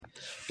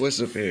What's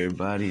up,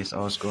 everybody? It's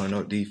All Scoring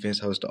No Defense,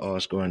 host of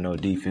All Scoring No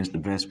Defense, the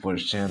best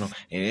sports channel.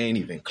 And it ain't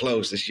even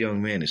close. This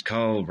young man is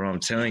cold, bro. I'm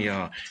telling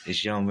y'all,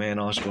 this young man,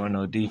 All Scoring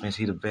No Defense,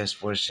 he the best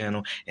sports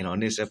channel. And on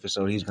this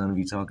episode, he's going to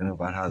be talking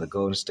about how the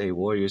Golden State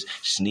Warriors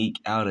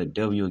sneak out a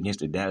W against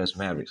the Dallas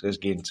Mavericks. Let's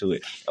get into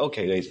it.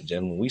 Okay, ladies and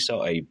gentlemen, we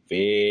saw a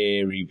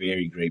very,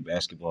 very great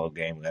basketball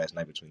game last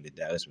night between the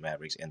Dallas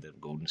Mavericks and the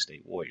Golden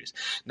State Warriors.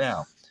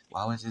 Now,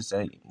 why was this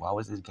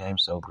game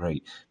so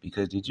great?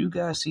 Because did you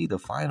guys see the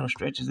final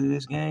stretches of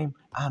this game?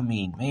 I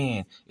mean,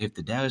 man, if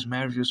the Dallas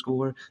Mavericks would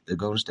score, the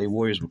Golden State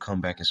Warriors would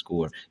come back and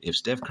score. If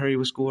Steph Curry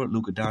would score,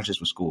 Luka Doncic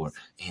would score.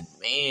 And,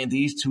 man,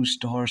 these two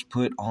stars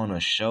put on a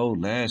show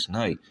last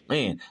night.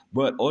 Man,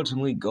 but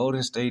ultimately,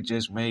 Golden State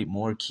just made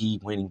more key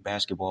winning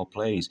basketball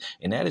plays.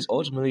 And that is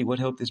ultimately what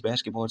helped this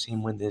basketball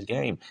team win this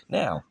game.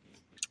 Now,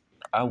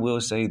 I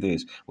will say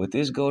this. With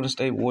this Golden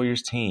State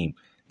Warriors team,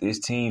 this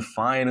team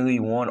finally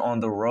won on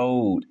the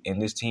road,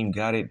 and this team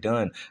got it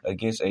done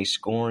against a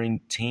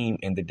scoring team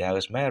in the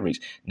Dallas Mavericks.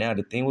 Now,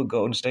 the thing with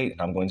Golden State, and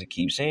I'm going to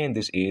keep saying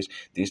this, is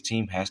this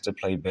team has to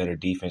play better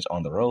defense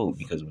on the road,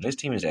 because when this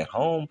team is at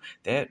home,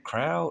 that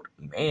crowd,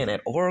 man,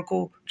 at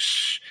Oracle,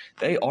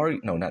 the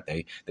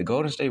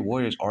Golden State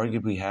Warriors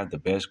arguably have the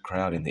best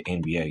crowd in the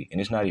NBA,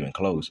 and it's not even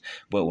close.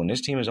 But when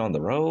this team is on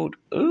the road,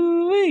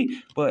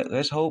 ooh-wee. But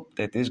let's hope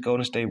that this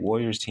Golden State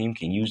Warriors team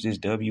can use this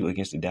W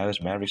against the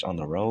Dallas Mavericks on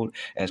the road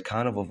as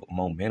kind of a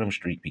momentum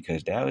streak,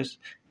 because Dallas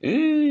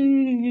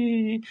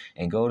and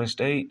Golden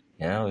State,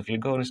 if you're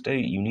Golden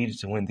State, you needed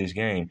to win this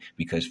game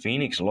because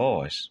Phoenix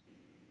lost.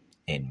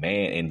 And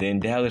then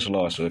Dallas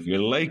lost. So if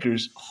you're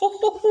Lakers,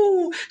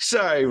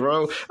 sorry,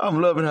 bro.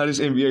 I'm loving how this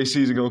NBA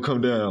season gonna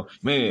come down.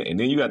 Man, and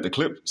then you got the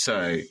clip.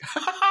 Sorry.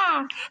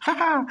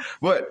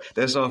 But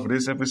that's all for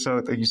this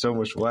episode. Thank you so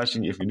much for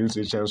watching. If you're new to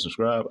the channel,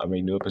 subscribe. I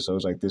make new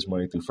episodes like this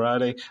Monday through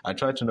Friday. I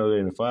try to know they're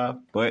in the 5,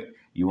 but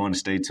you want to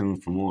stay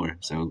tuned for more.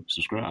 So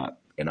subscribe,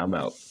 and I'm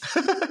out.